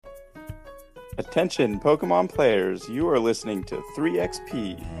Attention Pokemon players, you are listening to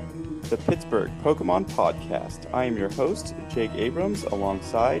 3XP, the Pittsburgh Pokemon Podcast. I am your host, Jake Abrams,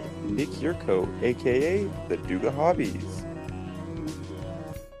 alongside Nick Yurko, aka the Duga Hobbies.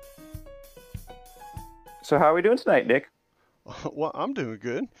 So how are we doing tonight, Nick? Well, I'm doing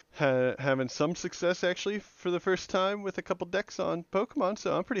good. Having some success actually for the first time with a couple decks on Pokemon,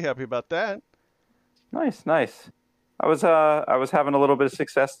 so I'm pretty happy about that. Nice. I was having a little bit of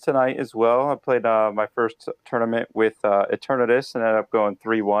success tonight as well. I played my first tournament with Eternatus and ended up going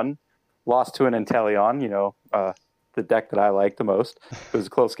 3-1. Lost to an Inteleon, the deck that I like the most. It was a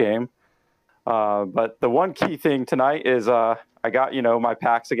close game. But the one key thing tonight is I got, my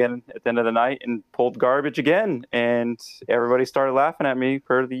packs again at the end of the night and pulled garbage again. And everybody started laughing at me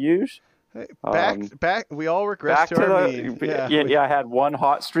per the usual. Hey, back. We all regress to our mean. Yeah, I had one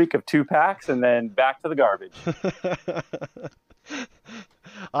hot streak of 2 packs and then back to the garbage.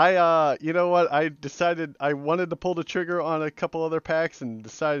 You know what? I decided I wanted to pull the trigger on a couple other packs and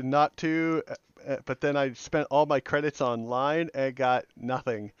decided not to. But then I spent all my credits online and got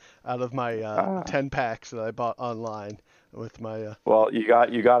nothing out of my 10 packs that I bought online with my. Well, you got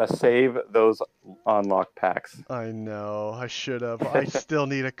to save those unlocked packs. I know. I should have. I still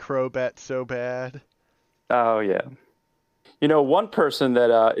need a Crobat so bad. Oh yeah. One person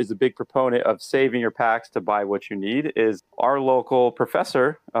that is a big proponent of saving your packs to buy what you need is our local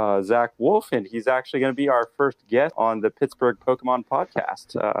professor, Zach Wolf, and he's actually going to be our first guest on the Pittsburgh Pokemon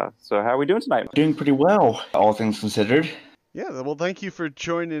Podcast. So how are we doing tonight? Doing pretty well, all things considered. Yeah, well, thank you for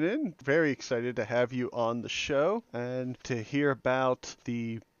joining in. Very excited to have you on the show and to hear about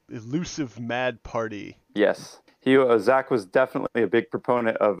the elusive Mad Party. Yes. Zach was definitely a big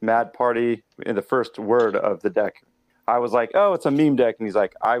proponent of Mad Party in the first word of the deck. I was like, oh, it's a meme deck. And he's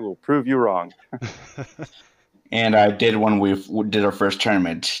like, I will prove you wrong. And I did when we did our first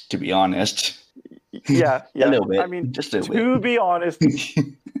tournament, to be honest. Yeah. A little bit. I mean, just a little to bit. be honest,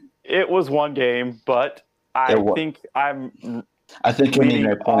 it was one game, but I think I'm leaning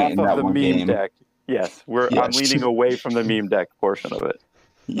my point in that the one meme game. deck. Yes, I'm leaning away from the meme deck portion of it.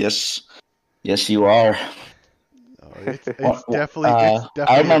 Yes, you are. It's definitely.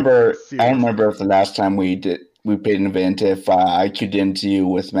 I remember the last time we played an event if I queued into you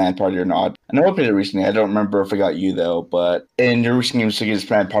with Mad Party or not. I know I played it recently. I don't remember if I got you though. But in your recent games against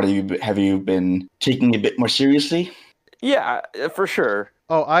Mad Party, have you been taking it a bit more seriously? Yeah, for sure.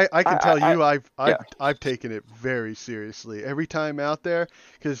 Oh, I can tell you, I've taken it very seriously every time out there,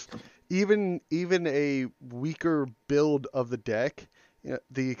 because even a weaker build of the deck,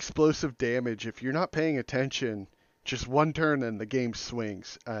 the explosive damage, if you're not paying attention, just one turn and the game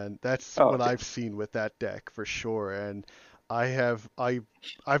swings, and that's what I've seen with that deck for sure. And I've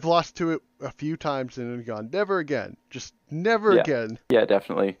lost to it a few times and gone, never again, just never again. Yeah,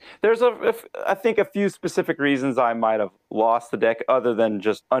 definitely. There's I think a few specific reasons I might have lost the deck other than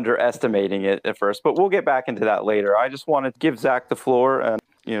just underestimating it at first, but we'll get back into that later. I just want to give Zach the floor and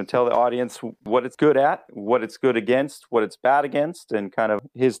tell the audience what it's good at, what it's good against, what it's bad against, and kind of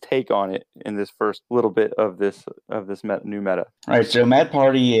his take on it in this first little bit of this new meta. All right, so Mad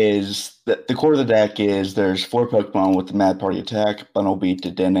Party is the core of the deck is there's 4 Pokemon with the Mad Party attack: Bunnelby,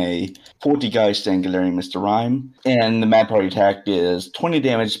 Dedenne, Polteageist, and Galarian Mr. Rime. And the Mad Party attack is 20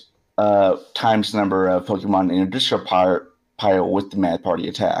 damage times the number of Pokemon in your discard pile with the Mad Party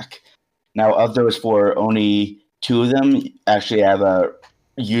attack. Now, of those 4, only 2 of them actually have a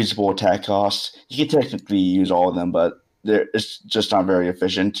usable attack cost. You can technically use all of them, but it's just not very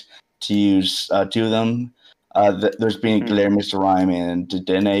efficient to use 2 of them. There's being Galarian Mr. Rime and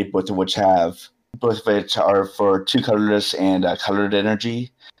Dedenne, both of which are for 2 colorless and colored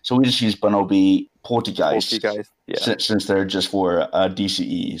energy. So we just use Bunnelby, Polteageist, since they're just for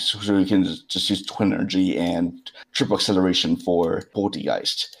DCE. So we can just use Twin Energy and Triple Acceleration for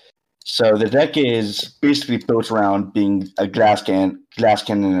Polteageist. So the deck is basically built around being a glass cannon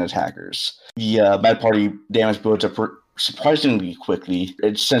attackers. The Mad Party damage builds up surprisingly quickly.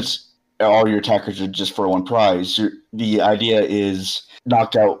 Since all your attackers are just for 1 prize, the idea is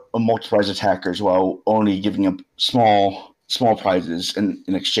knock out multi-prize attackers while only giving up small prizes in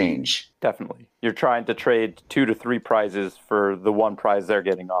exchange. Definitely. You're trying to trade 2 to 3 prizes for the 1 prize they're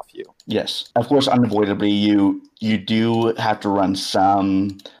getting off you. Yes. Of course, unavoidably, you do have to run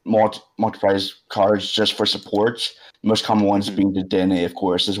some multi-prize cards just for support. Most common ones being the Dedenne, of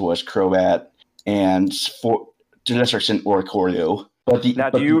course, as well as Crobat, and to lesser extent, Oricorio.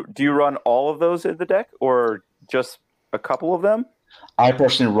 Do you run all of those in the deck, or just a couple of them? I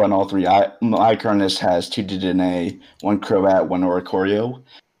personally run all 3. My current list has 2 Dedenne, 1 Crobat, 1 Oricorio.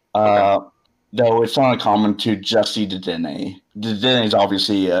 though it's not uncommon to just see Dedenne. Dedenne is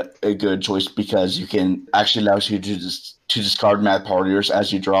obviously a good choice because you can actually allows you to discard mad partiers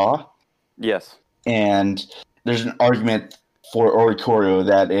as you draw. Yes. And there's an argument for Oricorio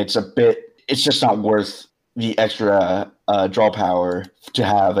that it's just not worth the extra draw power to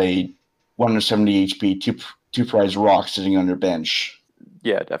have a 170 HP two prize rock sitting on your bench.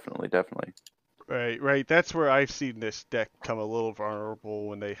 Yeah, definitely. Right. That's where I've seen this deck come a little vulnerable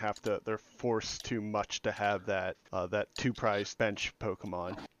when they're forced too much to have that two prize bench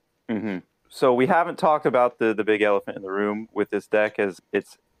Pokemon. Mm-hmm. So we haven't talked about the big elephant in the room with this deck as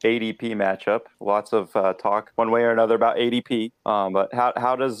its ADP matchup. Lots of talk one way or another about ADP. But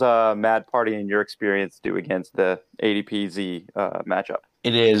how does Mad Party in your experience do against the ADP-Z matchup?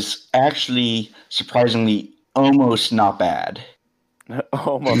 It is actually surprisingly almost not bad.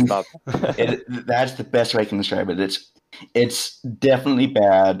 Almost not. That's the best way I can describe it. It's definitely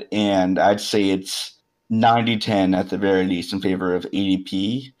bad, and I'd say it's 90-10 at the very least in favor of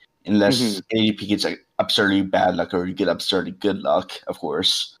ADP, unless ADP gets like absurdly bad luck or you get absurdly good luck, of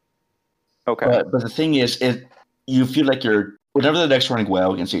course. Okay. But the thing is, you feel like whenever the deck's running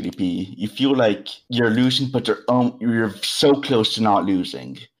well against ADP, you feel like you're losing, but you're so close to not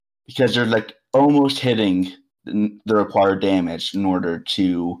losing because you're like almost hitting the required damage in order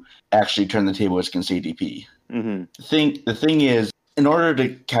to actually turn the tables against ADP. Mm-hmm. The thing is, in order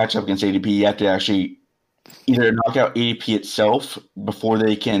to catch up against ADP, you have to actually either knock out ADP itself before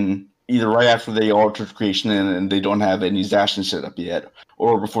they can, either right after they alter creation and they don't have any Zacian set up yet,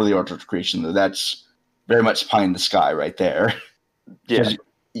 or before they alter creation. That's very much pie in the sky right there. Yeah.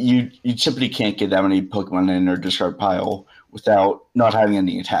 You simply can't get that many Pokemon in their discard pile without not having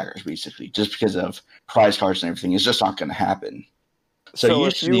any attackers, basically, just because of prize cards and everything. It's just not going to happen. So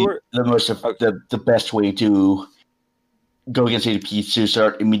usually the best way to go against ADP is to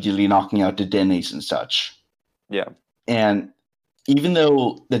start immediately knocking out the Denes and such. Yeah. And even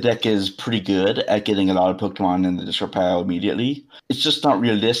though the deck is pretty good at getting a lot of Pokemon in the discard pile immediately, it's just not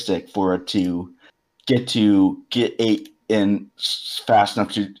realistic for it to get 8 in fast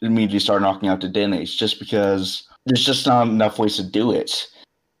enough to immediately start knocking out the Denes, just because there's just not enough ways to do it.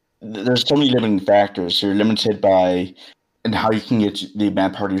 There's so many limiting factors. You're limited by and how you can get the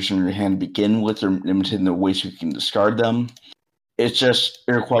Mad Partiers in your hand to begin with. They're limited in the ways you can discard them. It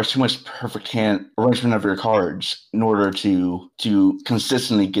requires too much perfect hand arrangement of your cards in order to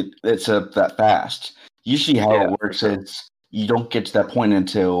consistently get it set up that fast. Usually how it works is you don't get to that point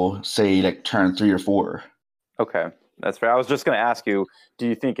until, say, like turn 3 or 4. Okay. That's fair. I was just going to ask you, do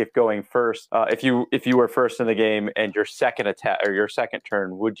you think if going first, if you were first in the game and your second attack or your second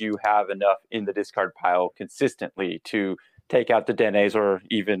turn, would you have enough in the discard pile consistently to take out the Denes or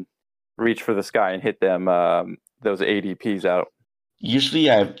even reach for the sky and hit them those ADPs out?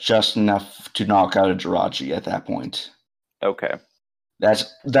 Usually I have just enough to knock out a Jirachi at that point. Okay.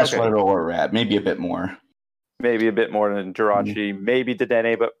 That's okay. What we're at. Maybe a bit more. Maybe a bit more than Jirachi. Mm-hmm. Maybe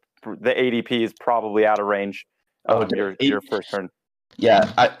Dedenne, but the ADP is probably out of range. Your first turn.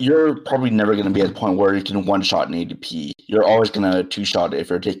 Yeah, you're probably never going to be at the point where you can one-shot an ADP. You're always going to two-shot it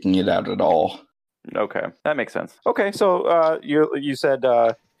if you're taking it out at all. Okay, that makes sense. Okay, so you said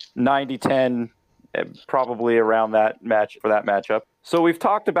 90-10, probably around that matchup. So we've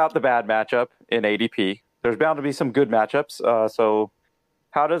talked about the bad matchup in ADP. There's bound to be some good matchups. So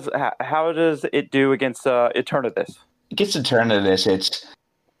how does it do against Eternatus? Against Eternatus,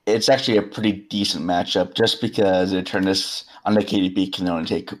 it's actually a pretty decent matchup just because Eternatus, unlike ADP, can only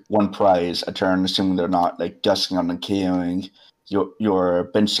take one prize a turn, assuming they're not like dusting on and KOing your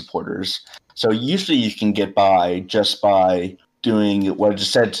bench supporters. So usually you can get by just by doing what I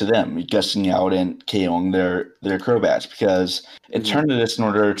just said to them, gusting out and KOing their Crobats, because Eternatus, in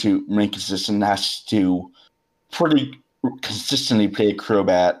order to remain consistent, has to pretty consistently play a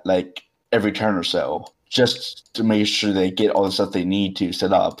Crobat like every turn or so, just to make sure they get all the stuff they need to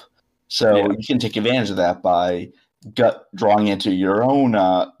set up. So you can take advantage of that by drawing into your own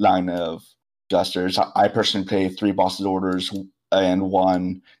line of Gusters. I personally play 3 Boss's Orders and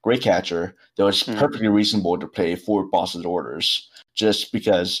 1 Great Catcher, though it's perfectly reasonable to play 4 Boss's Orders, just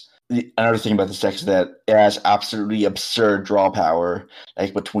because another thing about this deck is that it has absolutely absurd draw power,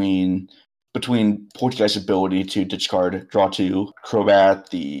 like between Poltergeist's ability to discard draw 2, Crobat,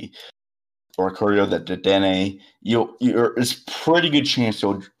 the Oricorio, the Dedenne, it's pretty good chance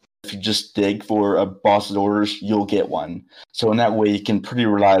if you just dig for a Boss's Orders, you'll get one. So in that way, you can pretty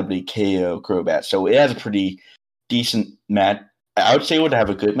reliably KO Crobat. So it has a pretty decent match. I would say it would have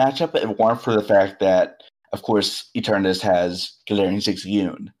a good matchup if it weren't for the fact that, of course, Eternatus has Galarian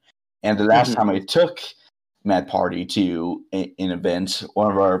Zigzagoon. And the last time I took Mad Party to an event,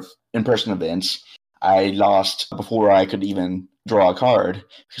 one of our in-person events. I lost before I could even draw a card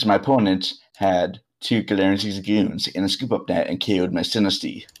because my opponent had 2 Galarian Season Goons in a scoop-up net and KO'd my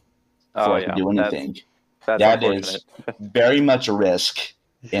Sinistea before I could do anything. That's that is very much a risk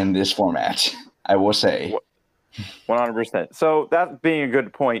in this format, I will say. 100%. So that being a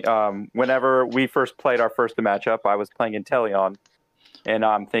good point, whenever we first played our first matchup, I was playing Inteleon, and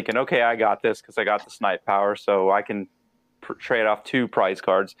I'm thinking, okay, I got this because I got the snipe power, so I can trade off 2 prize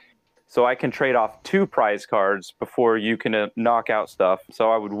cards. So I can trade off 2 prize cards before you can knock out stuff, so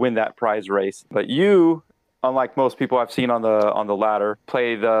I would win that prize race. But you, unlike most people I've seen on the ladder,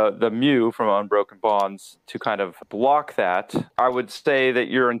 play the Mew from Unbroken Bonds to kind of block that. I would say that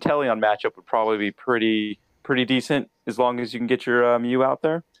your Inteleon matchup would probably be pretty decent as long as you can get your Mew out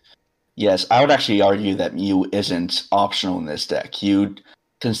there. Yes, I would actually argue that Mew isn't optional in this deck.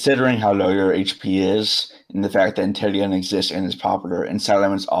 Considering how low your HP is, and the fact that Inteleon exists and is popular, and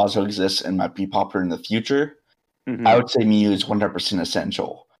Salamence also exists and might be popular in the future, I would say Mew is 100%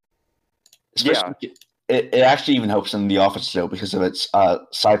 essential. Especially, it actually even helps in the offense though because of its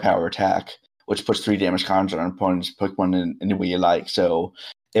side power attack, which puts 3 damage counters on an opponent's Pokemon in any way you like. So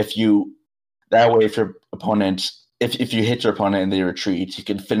if your opponent, if you hit your opponent and they retreat, you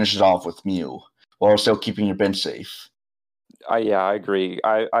can finish it off with Mew while still keeping your bench safe. Yeah, I agree.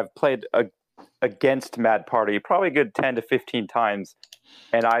 I've played against Mad Party probably a good 10 to 15 times,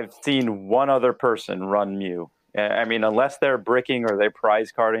 and I've seen one other person run Mew. I mean, unless they're bricking or they're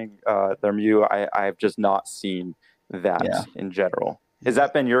prize carding their Mew, I've just not seen that in general. Has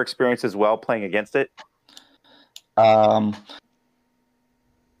that been your experience as well, playing against it? Well,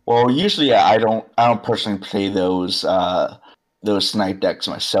 usually I don't personally play those snipe decks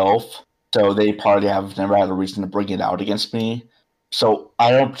myself, so they probably have never had a reason to bring it out against me. So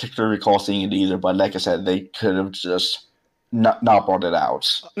I don't particularly recall seeing it either. But like I said, they could have just not brought it out.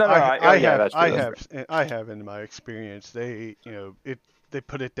 I have in my experience. They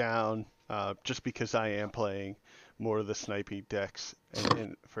put it down just because I am playing more of the snipey decks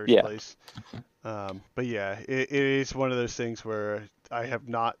in first place. But yeah, it is one of those things where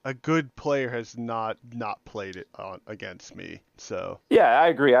a good player has not played it against me. So yeah, I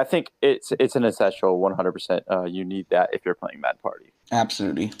agree. I think it's an essential 100%. You need that if you're playing Mad Party.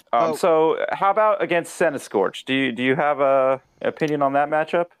 Absolutely. So how about against Centiskorch? Do you have a opinion on that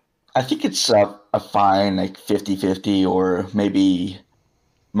matchup? I think it's a fine 50-50 or maybe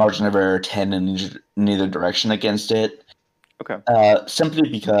margin of error 10 in either direction against it. Okay. Simply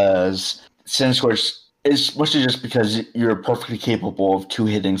because Centiskorch is mostly just because you're perfectly capable of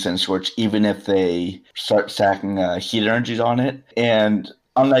 2-hitting Centiskorch even if they start stacking heat energies on it. And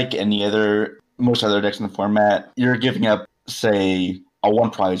unlike most other decks in the format, you're giving up, say, a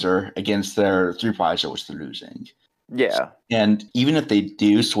 1-prizer against their 3-prizer, which they're losing. Yeah. And even if they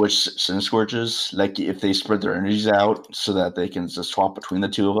do switch Centiskorches, like if they spread their energies out so that they can just swap between the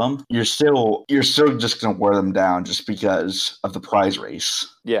 2 of them, you're still just going to wear them down just because of the prize race.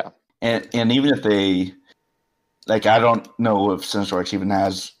 Yeah. And even if they, I don't know if Centiskorch even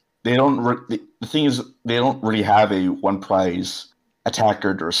has, the thing is, they don't really have a 1-prize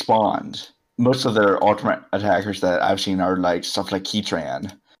attacker to respond. Most of their ultimate attackers that I've seen are stuff like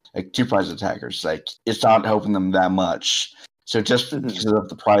Heatran, 2-prize attackers. It's not helping them that much. So just because of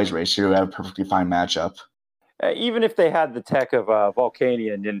the prize race, you have a perfectly fine matchup. Even if they had the tech of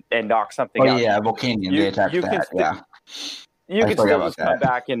Volcanion and knock something out. Oh yeah, Volcanion, they attack that, You can still just come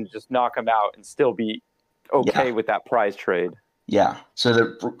back and just knock them out and still be okay with that prize trade. Yeah, so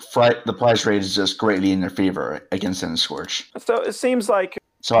the prize trade is just greatly in their favor against Centiskorch. So it seems like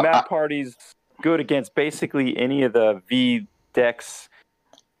Mad Party's good against basically any of the V decks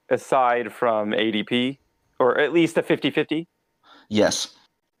aside from ADP, or at least a 50-50? Yes,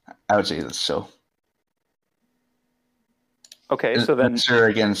 I would say that's so. Okay, so then... Sure,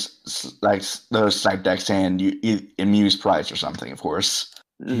 against those snipe decks and Mew's prize or something, of course.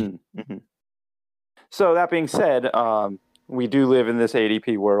 Mm-hmm. So that being said, we do live in this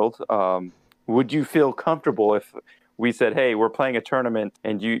ADP world. Would you feel comfortable if we said, hey, we're playing a tournament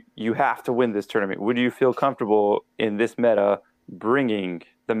and you have to win this tournament? Would you feel comfortable in this meta bringing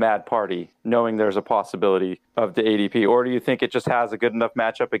the Mad Party, knowing there's a possibility of the ADP? Or do you think it just has a good enough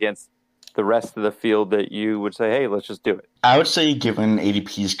matchup against the rest of the field that you would say, hey, let's just do it? I would say given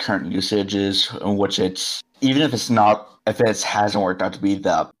ADP's current usages, in which it's, even if it hasn't worked out to be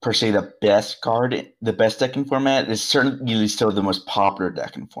the best card, the best deck in format, it's certainly still the most popular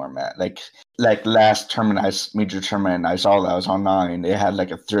deck in format. Like last major tournament I saw that was online, it had a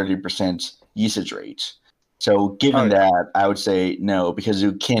 30% usage rate. So given that, I would say no, because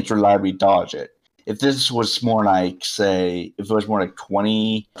you can't reliably dodge it. if this was more like, say, if it was more like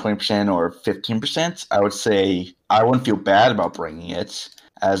 20% or 15%, I would say I wouldn't feel bad about bringing it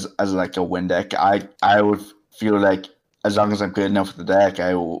as like a win deck. I would feel like as long as I'm good enough with the deck,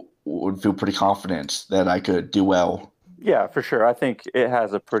 I would feel pretty confident that I could do well. Yeah, for sure. I think it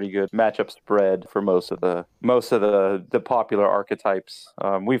has a pretty good matchup spread for most of the popular archetypes.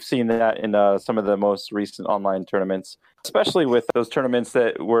 We've seen that in some of the most recent online tournaments, especially with those tournaments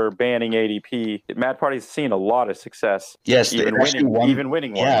that were banning ADP. Mad Party's seen a lot of success. Yes, even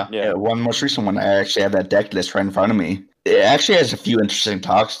winning one. Yeah, one most recent one. I actually have that deck list right in front of me. It actually has a few interesting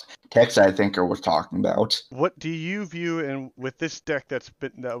texts I think are worth talking about. What do you view, and with this deck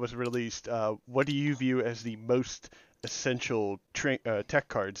that was released, what do you view as the most essential tech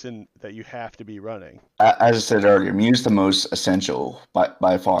cards that you have to be running? As I said earlier, Mew's the most essential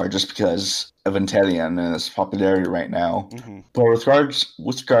by far, just because of Inteleon and its popularity right now. Mm-hmm. But with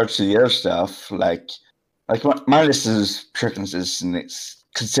regards to the other stuff, like my list is pure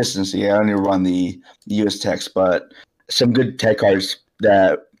consistency. I only run the US techs, but some good tech cards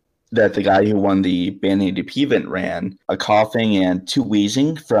that the guy who won the Ban ADP event ran: a Coughing and 2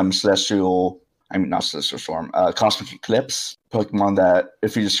 Wheezing from not Celestial Storm, Cosmic Eclipse. Pokemon that,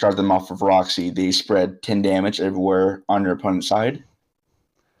 if you discard them off of Roxy, they spread 10 damage everywhere on your opponent's side.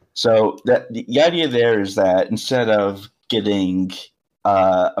 So the idea there is that instead of getting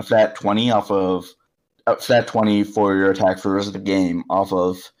a flat 20 for your attack for the rest of the game off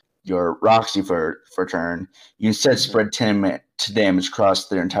of your Roxy for turn, you instead spread 10 damage across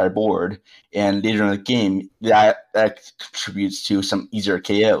their entire board, and later in the game, that contributes to some easier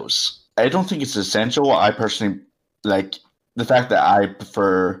KOs. I don't think it's essential. I personally, like, the fact that I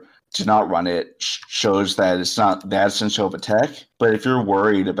prefer to not run it shows that it's not that essential of a tech. But if you're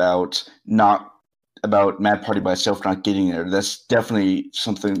worried about Mad Party by itself not getting there, that's definitely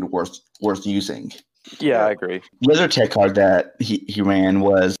something worth using. Yeah, I agree. The other tech card that he ran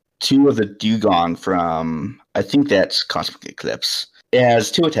was 2 of the Dugong from, I think that's Cosmic Eclipse. It has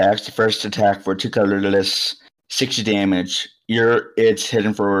 2 attacks. The first attack for 2 colorless, 60 damage. It's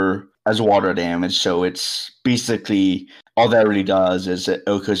hidden as water damage, so it's basically all that really does is it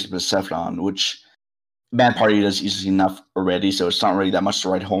goes to Persephone, which Mad Party does easily enough already, so it's not really that much to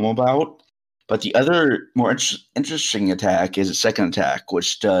write home about. But the other more interesting attack is a second attack,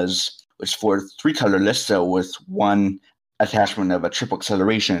 which for 3 colorless, so with 1 attachment of a triple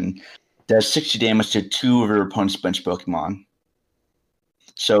acceleration, does 60 damage to 2 of your opponent's bench Pokemon.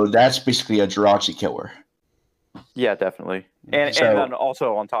 So that's basically a Jirachi killer. Yeah, definitely. And then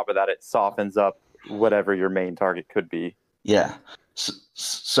also on top of that, it softens up whatever your main target could be. Yeah.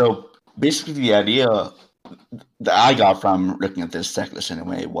 So basically the idea that I got from looking at this deck list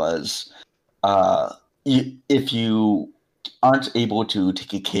anyway was if you aren't able to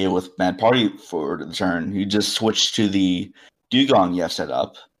take a KO with Mad Party for the turn, you just switch to the Dugong you have set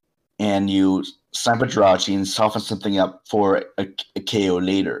up, and you snipe a Jirachi and soften something up for a KO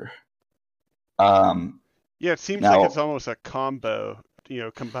later. Yeah, it seems like it's almost a combo,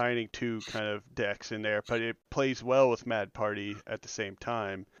 combining 2 kind of decks in there, but it plays well with Mad Party at the same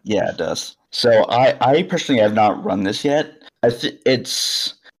time. Yeah, it does. So I personally have not run this yet.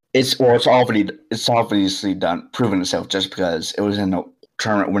 It's obviously proven itself just because it was in a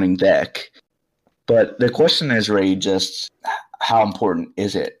tournament winning deck. But the question is really just how important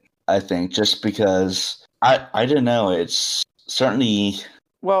is it? I think just because I don't know, it's certainly.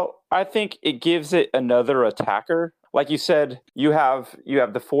 Well, I think it gives it another attacker. Like you said, you have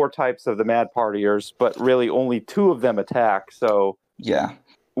the 4 types of the Mad Partiers, but really only 2 of them attack. So yeah,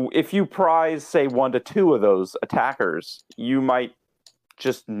 if you prize, say, 1 to 2 of those attackers, you might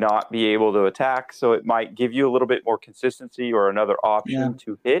just not be able to attack. So it might give you a little bit more consistency or another option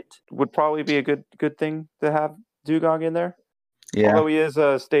to hit. Would probably be a good thing to have Dugong in there. Yeah. Although he is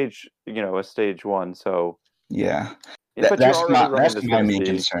a stage 1, so yeah. That's my main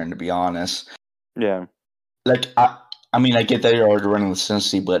concern, to be honest. Yeah. Like, I mean, I get that you're already running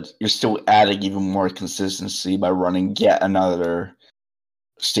consistency, but you're still adding even more consistency by running yet another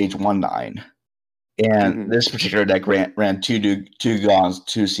stage 1/9. And this particular deck ran 2 Dugongs,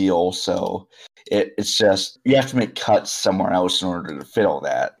 2 Seals, so it's just, you have to make cuts somewhere else in order to fit all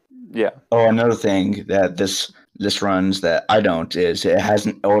that. Yeah. Oh, another thing that this runs that I don't is it has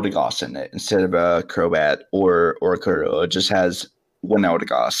an Eldegoss in it instead of a Crobat or a Kuro. It just has 1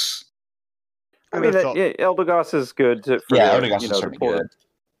 Eldegoss. I mean, Eldegoss is good Eldegoss is certainly good.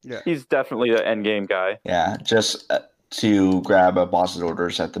 Yeah, he's definitely an end game guy. Yeah, just to grab a boss's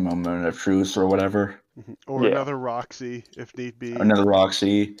orders at the moment of truth or whatever. Or another Roxy if need be. Another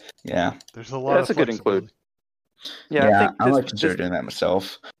Roxy, yeah. There's a lot of that's a good include. Yeah, I like considering doing that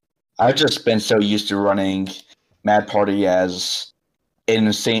myself. I've just been so used to running Mad Party as an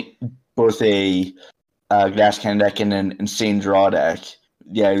insane, both a glass cannon deck and an insane draw deck.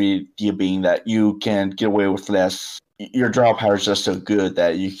 The idea being that you can get away with less. Your draw power is just so good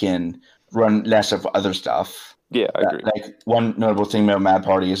that you can run less of other stuff. Yeah, I agree. Like one notable thing about Mad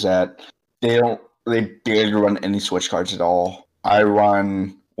Party is that they barely run any switch cards at all. I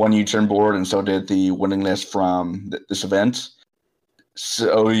run one U-turn board, and so did the winning list from this event.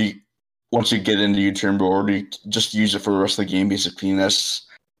 So once you get into U-turn board, you just use it for the rest of the game, basically,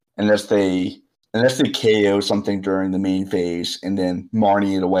 unless they KO something during the main phase and then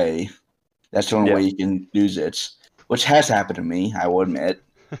Marnie it away. That's the only way you can lose it, which has happened to me, I will admit.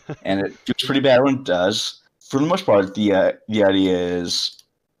 And it feels pretty bad when it does. For the most part, the idea is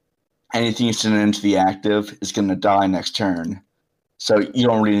anything you send into the active is going to die next turn. So you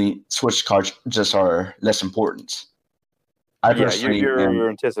don't really switch cards, just are less important. You're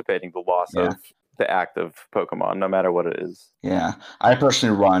anticipating the loss of the active Pokemon, no matter what it is. Yeah,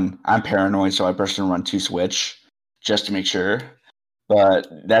 I'm paranoid, so I personally run 2 switch just to make sure. But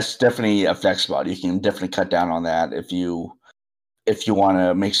that's definitely a flex spot. You can definitely cut down on that if you want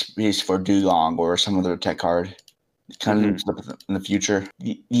to make space for Dugong or some other tech card. Kind of in the future.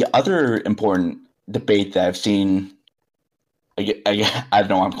 The other important debate that I've seen, I don't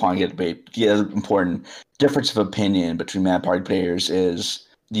know why I'm calling it a debate. The other important difference of opinion between Mad Party players is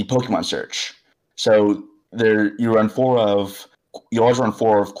the Pokemon search. So you always run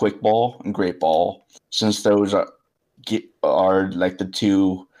 4 of Quick Ball and Great Ball, since those are like the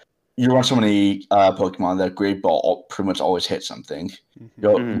two. You run so many Pokemon that Great Ball pretty much always hits something. You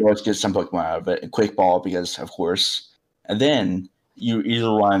always get some Pokemon out of it. And Quick Ball, because of course. And then you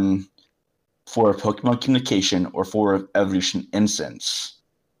either run 4 Pokemon Communication or 4 Evolution Incense,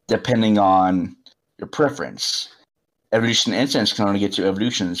 depending on your preference. Evolution Incense can only get you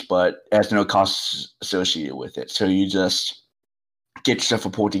evolutions, but it has no costs associated with it. So you just get yourself a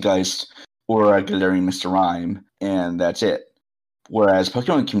Poltergeist or a Galarian Mr. Rime, and that's it. Whereas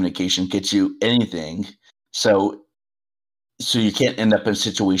Pokemon Communication gets you anything, so you can't end up in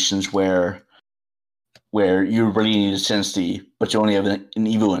situations where you really need a Sensi, but you only have an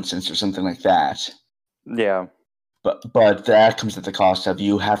Evo instance or something like that. Yeah. But that comes at the cost of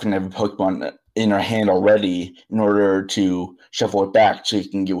you having to have a Pokemon in your hand already in order to shuffle it back so you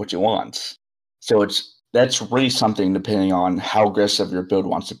can get what you want. So that's really something depending on how aggressive your build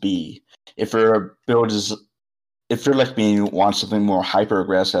wants to be. If you're like me and you want something more hyper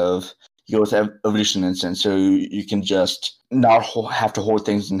aggressive, you go with Evolution Instance, so you can just not have to hold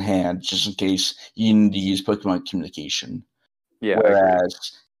things in hand just in case you need to use Pokemon Communication. Yeah.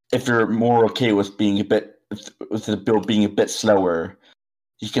 Whereas if you're more okay with with the build being a bit slower,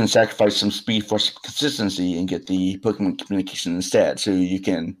 you can sacrifice some speed for some consistency and get the Pokemon Communication instead, so you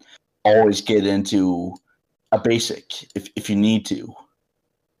can always get into a basic if you need to.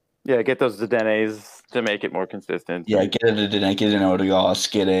 Yeah, get those Dedenes to make it more consistent. Yeah, get a Dedenne, get an Odeos,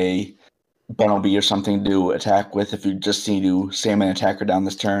 get a Bunnelby or something to attack with if you just need to Salmon attacker down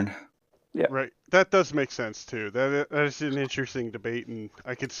this turn. Yeah. Right. That does make sense too. That is an interesting debate, and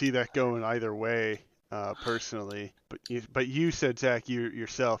I could see that going either way, personally. But you said, Zach,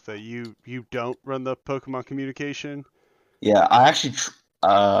 yourself that you don't run the Pokemon Communication. Yeah, I actually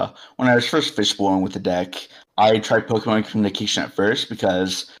when I was first fishbowling with the deck, I tried Pokemon Communication at first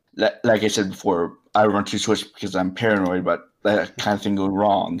because, like I said before, I run 2 switch because I'm paranoid about that kind of thing going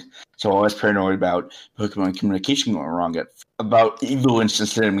wrong. So I was paranoid about Pokemon Communication going wrong, about Evo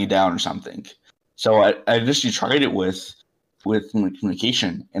Instance letting me down or something. So I initially tried it with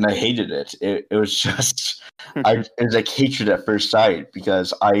Communication, and I hated it. It was just it was like hatred at first sight,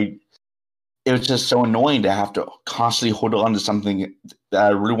 because it was just so annoying to have to constantly hold on to something that I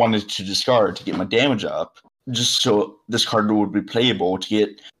really wanted to discard to get my damage up, just so this card would be playable, to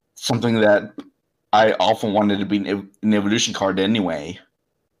get something that I often wanted to be an evolution card anyway.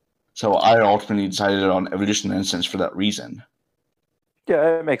 So I ultimately decided on Evolution Instance for that reason.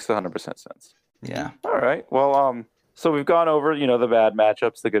 Yeah, it makes 100% sense. Yeah. All right. Well, so we've gone over, the bad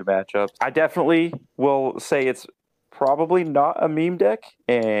matchups, the good matchups. I definitely will say it's probably not a meme deck,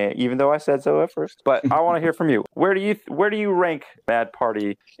 even though I said so at first. But I want to hear from you. Where do you rank Mad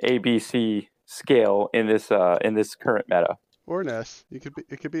Party ABC scale in this current meta? Or an S. It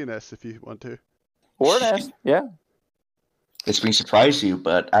could be an S if you want to. Or an S, yeah. This may surprise you,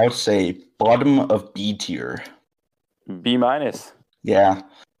 but I would say bottom of B tier. B minus. Yeah,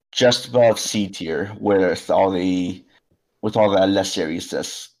 just above C tier with all the less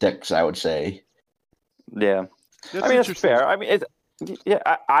serious decks, I would say. Yeah. That's it's fair.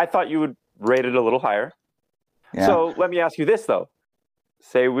 I thought you would rate it a little higher. Yeah. So let me ask you this, though.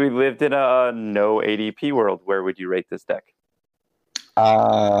 Say we lived in a no ADP world, where would you rate this deck?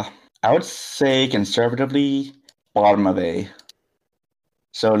 I would say conservatively bottom of A.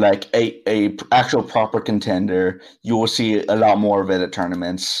 So like a actual proper contender, you will see a lot more of it at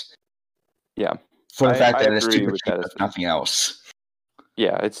tournaments. Yeah, for the fact I that it's agree super with cheap, that if nothing else.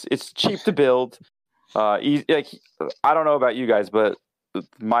 Yeah, it's cheap to build. Easy, like, I don't know about you guys, but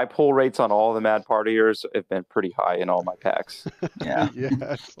my pull rates on all the Mad Partiers have been pretty high in all my packs. Yeah. Yeah,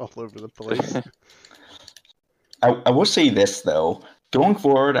 it's all over the place. I will say this though, going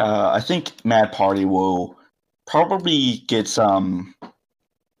forward, I think Mad Party will probably get some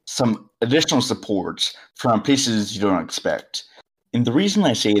additional support from places you don't expect. And the reason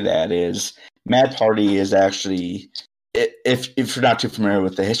I say that is Mad Party is actually, if you're not too familiar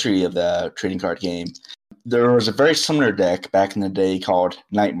with the history of the trading card game, there was a very similar deck back in the day called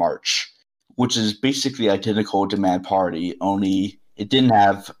Night March, which is basically identical to Mad Party, only it didn't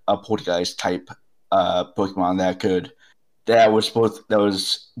have a Poltergeist type Pokemon that was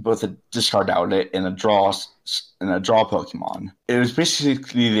both a discard outlet and a draw Pokemon. It was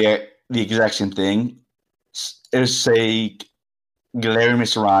basically the exact same thing. It was say Galarian,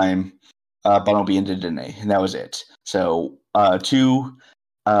 Mr. Rhyme, Bunnelby, and Dedenne, and that was it. So two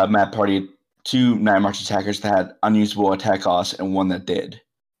Mad Party, two Night March attackers that had unusable attack costs, and one that did.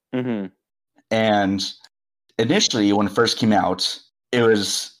 Mm-hmm. And initially, when it first came out, it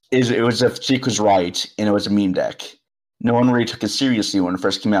was if Jake was right, and it was a meme deck. No one really took it seriously when it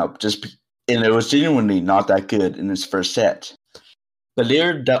first came out, and it was genuinely not that good in its first set. But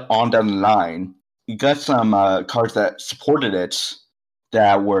later on down the line, you got some cards that supported it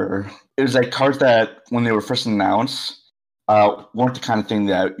it was like cards that when they were first announced weren't the kind of thing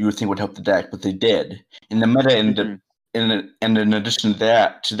that you would think would help the deck, but they did. And the meta ended up, and in addition to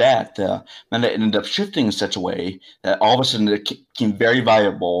that, the meta ended up shifting in such a way that all of a sudden it became very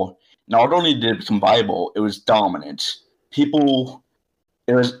viable. Not only did it become viable, it was dominant. It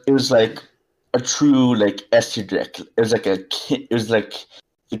was like a true like S tier deck. It was like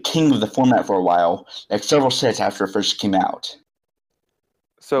the king of the format for a while, like several sets after it first came out.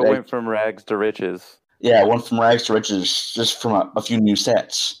 So it went from rags to riches. Yeah, it went from rags to riches just from a few new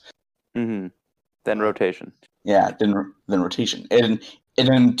sets. Mm-hmm. Then rotation. Yeah, then rotation. And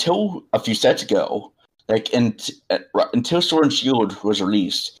until a few sets ago, until Sword and Shield was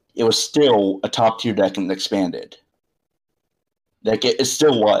released, it was still a top tier deck and expanded. Like it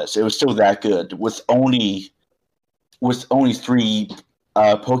still was. It was still that good with only three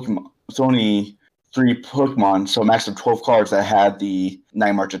Pokemon. With only three Pokemon, so a max of 12 cards that had the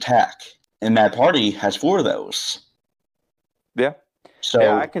Night March attack. And Mad Party has 4 of those. Yeah.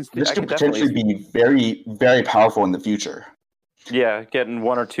 So this could potentially be very, very powerful in the future. Yeah, getting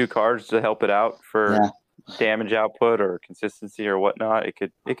 1 or 2 cards to help it out for damage output or consistency or whatnot. It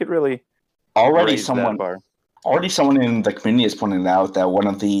could really raise that bar. Already someone in the community has pointed out that one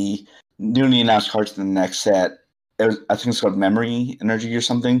of the newly announced cards in the next set, I think it's called Memory Energy or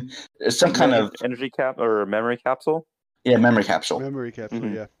something. It's some kind of energy cap or memory capsule. Yeah, memory capsule. Memory capsule,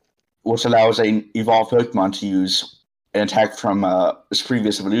 yeah. Which allows an evolved Pokemon to use an attack from its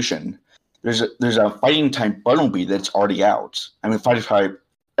previous evolution. There's a fighting type Bunnelby that's already out. I mean, fighting type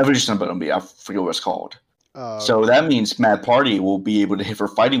evolution of Bunnelby. I forget what it's called. So that means Mad Party will be able to hit for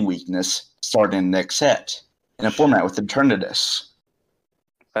fighting weakness starting in the next set in a format with Eternatus.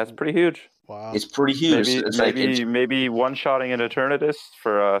 That's pretty huge. Wow. It's pretty huge. Maybe one-shotting an Eternatus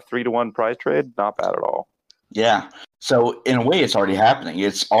for a 3-to-1 prize trade, not bad at all. Yeah. So in a way, it's already happening.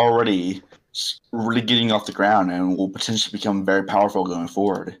 It's already really getting off the ground and will potentially become very powerful going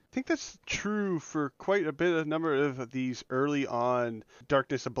forward. I think that's true for quite a number of these early on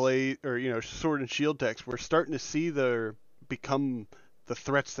Darkness Ablaze or Sword and Shield decks. We're starting to see them become the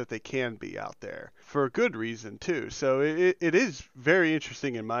threats that they can be out there for a good reason too. So it is very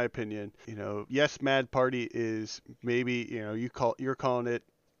interesting in my opinion. Yes, Mad Party is maybe you're calling it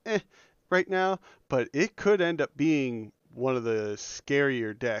right now, but it could end up being one of the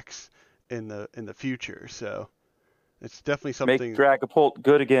scarier decks in the future. So it's definitely something. Make Dragapult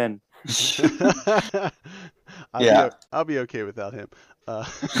good again. I'll be okay without him.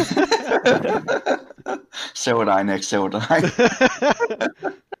 So would I, Nick. So would I.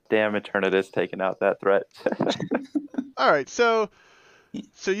 Damn, Eternatus taking out that threat. All right, so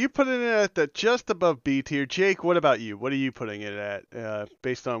you put it at the just above B tier. Jake, what about you? What are you putting it at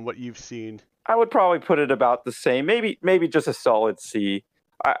based on what you've seen? I would probably put it about the same. Maybe just a solid C.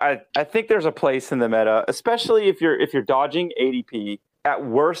 I think there's a place in the meta, especially if you're dodging ADP. At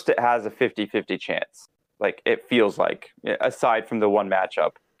worst, it has a 50-50 chance. Like it feels like, aside from the one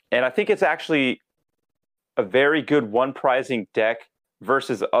matchup. And I think it's actually a very good one prizing deck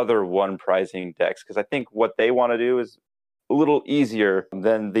versus other one pricing decks, because I think what they want to do is a little easier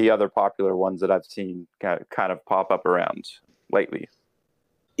than the other popular ones that I've seen kind of pop up around lately.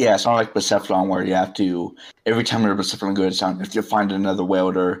 Yeah, it's not like Persephone where you have to, every time you're Persephone good, you have to find another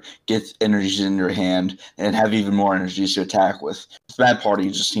welder, get energies in your hand, and have even more energies to attack with. For that party,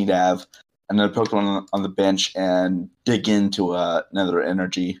 you just need to have another Pokemon on the bench and dig into another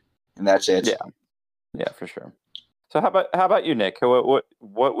energy, and that's it. Yeah, for sure. So how about you, Nick?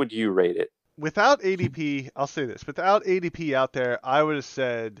 What would you rate it? Without ADP, I'll say this. Without ADP out there, I would have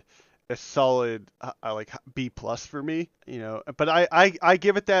said a solid like B plus for me, but I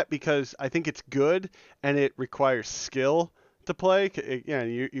give it that because I think it's good and it requires skill to play.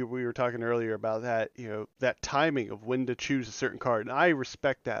 We were talking earlier about that, that timing of when to choose a certain card, and I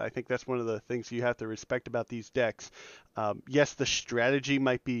respect that. I think that's one of the things you have to respect about these decks. Yes, the strategy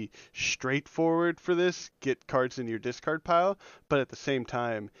might be straightforward for this, get cards in your discard pile, but at the same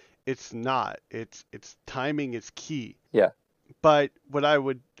time, it's not. It's timing is key. Yeah. But what I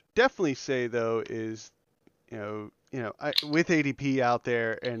would definitely say though is, with ADP out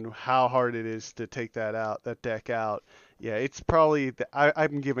there and how hard it is to take that deck out. Yeah, it's probably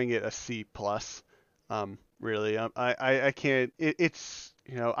I'm giving it a C plus. Really, I can't. It's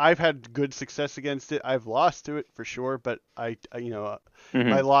I've had good success against it. I've lost to it for sure, but my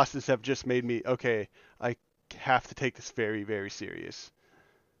losses have just made me okay. I have to take this very, very serious.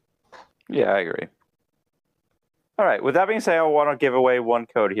 Yeah, I agree. All right. With that being said, I want to give away one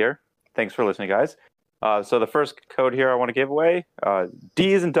code here. Thanks for listening, guys. So the first code here I want to give away,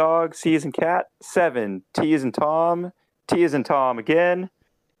 D is in dog, C is in cat, 7, T is in Tom, T is in Tom again,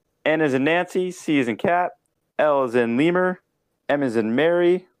 N is in Nancy, C is in cat, L is in lemur, M is in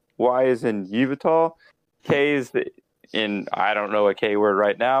Mary, Y is in Yveltal, K is in, I don't know a K word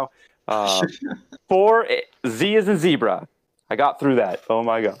right now, 4, Z is in zebra. I got through that. Oh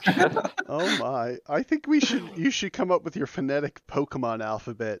my gosh. Oh my! I think you should come up with your phonetic Pokemon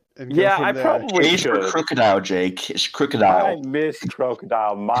alphabet and go yeah, from I there. probably should. Crocodile, Jake. It's crocodile. I missed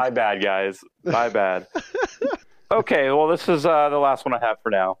crocodile. My bad, guys. My bad. Okay, well, this is the last one I have for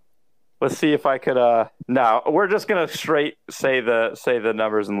now. Let's see if I could. Now we're just gonna straight say the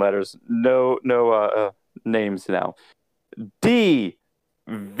numbers and letters. No names now. D,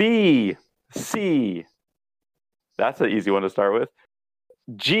 V, C. That's an easy one to start with.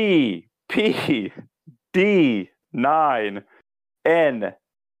 G, P, D, 9, N,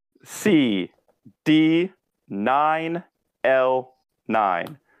 C, D, 9, L,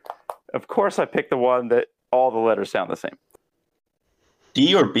 9. Of course, I picked the one that all the letters sound the same.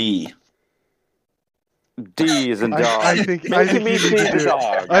 D or B? D is in dog. I think you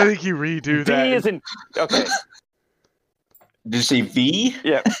redo that. D is in... Okay. Did you say V?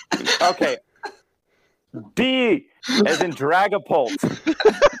 Yeah. Okay. D as in Dragapult.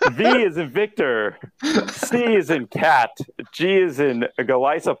 V is in Victor. C is in cat. G is in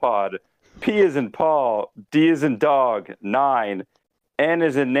Golisopod. P is in Paul. D is in dog. 9. N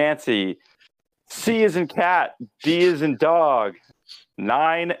is in Nancy. C is in cat. D is in dog.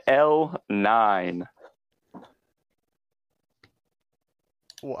 9L9.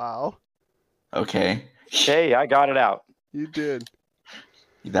 Wow. Okay. Hey, I got it out. You did.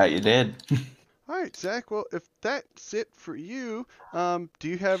 That you did. All right, Zach. Well, if that's it for you, do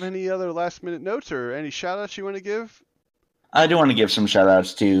you have any other last-minute notes or any shout-outs you want to give? I do want to give some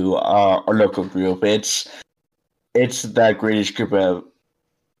shout-outs to our local group. It's that greatest group of...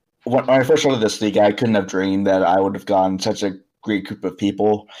 When I first started this league, I couldn't have dreamed that I would have gotten such a great group of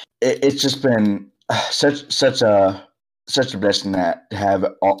people. It's just been such a blessing to have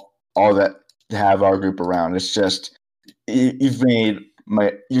all that, to have our group around. It's just you've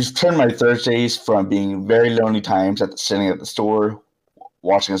turned my Thursdays from being very lonely times sitting at the store,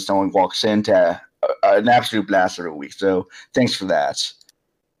 watching as someone walks in, to an absolute blast every week. So thanks for that.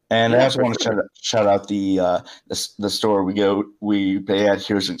 And I also want to shout out the store we play at,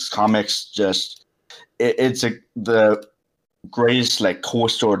 Heroes and Comics. Just it's the greatest core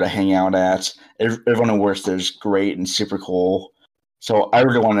store to hang out at. Everyone who works there is great and super cool. So I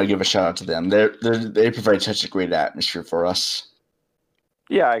really want to give a shout out to them. They provide such a great atmosphere for us.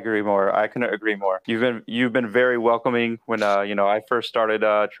 Yeah, I agree more. I couldn't agree more. You've been very welcoming when I first started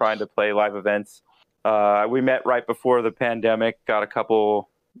trying to play live events. We met right before the pandemic, got a couple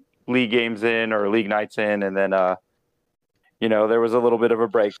league games in or league nights in, and then there was a little bit of a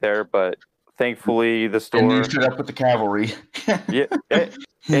break there, but thankfully the store. And you stood up with the cavalry. Yeah.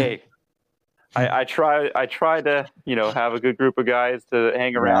 Hey. I try to have a good group of guys to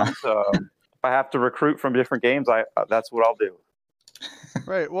hang around. Yeah. So if I have to recruit from different games, that's what I'll do.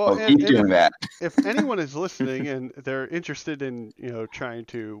 Right. Well, keep doing that. if anyone is listening and they're interested in, trying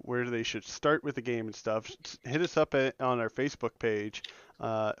to where they should start with the game and stuff, hit us up on our Facebook page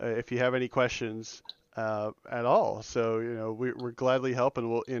if you have any questions at all. So, we're gladly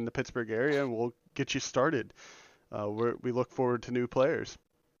helping in the Pittsburgh area, and we'll get you started. We look forward to new players.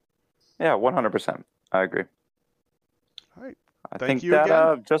 Yeah, 100%. I agree. All right. I think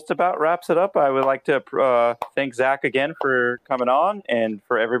that just about wraps it up. I would like to thank Zach again for coming on and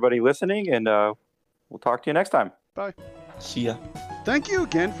for everybody listening, and we'll talk to you next time. Bye. See ya. Thank you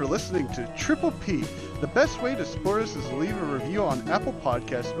again for listening to Triple P. The best way to support us is to leave a review on Apple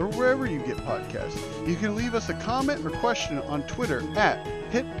Podcasts or wherever you get podcasts. You can leave us a comment or question on Twitter at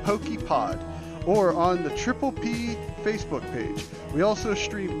HitPokeyPod or on the Triple P Facebook page. We also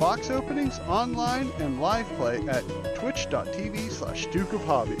stream box openings online and live play at twitch.tv/Duke of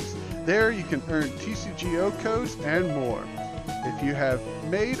Hobbies. There you can earn TCGO codes and more. If you have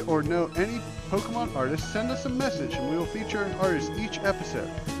made or know any Pokemon artists, send us a message and we will feature an artist each episode.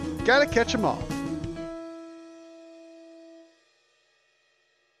 Gotta catch 'em all!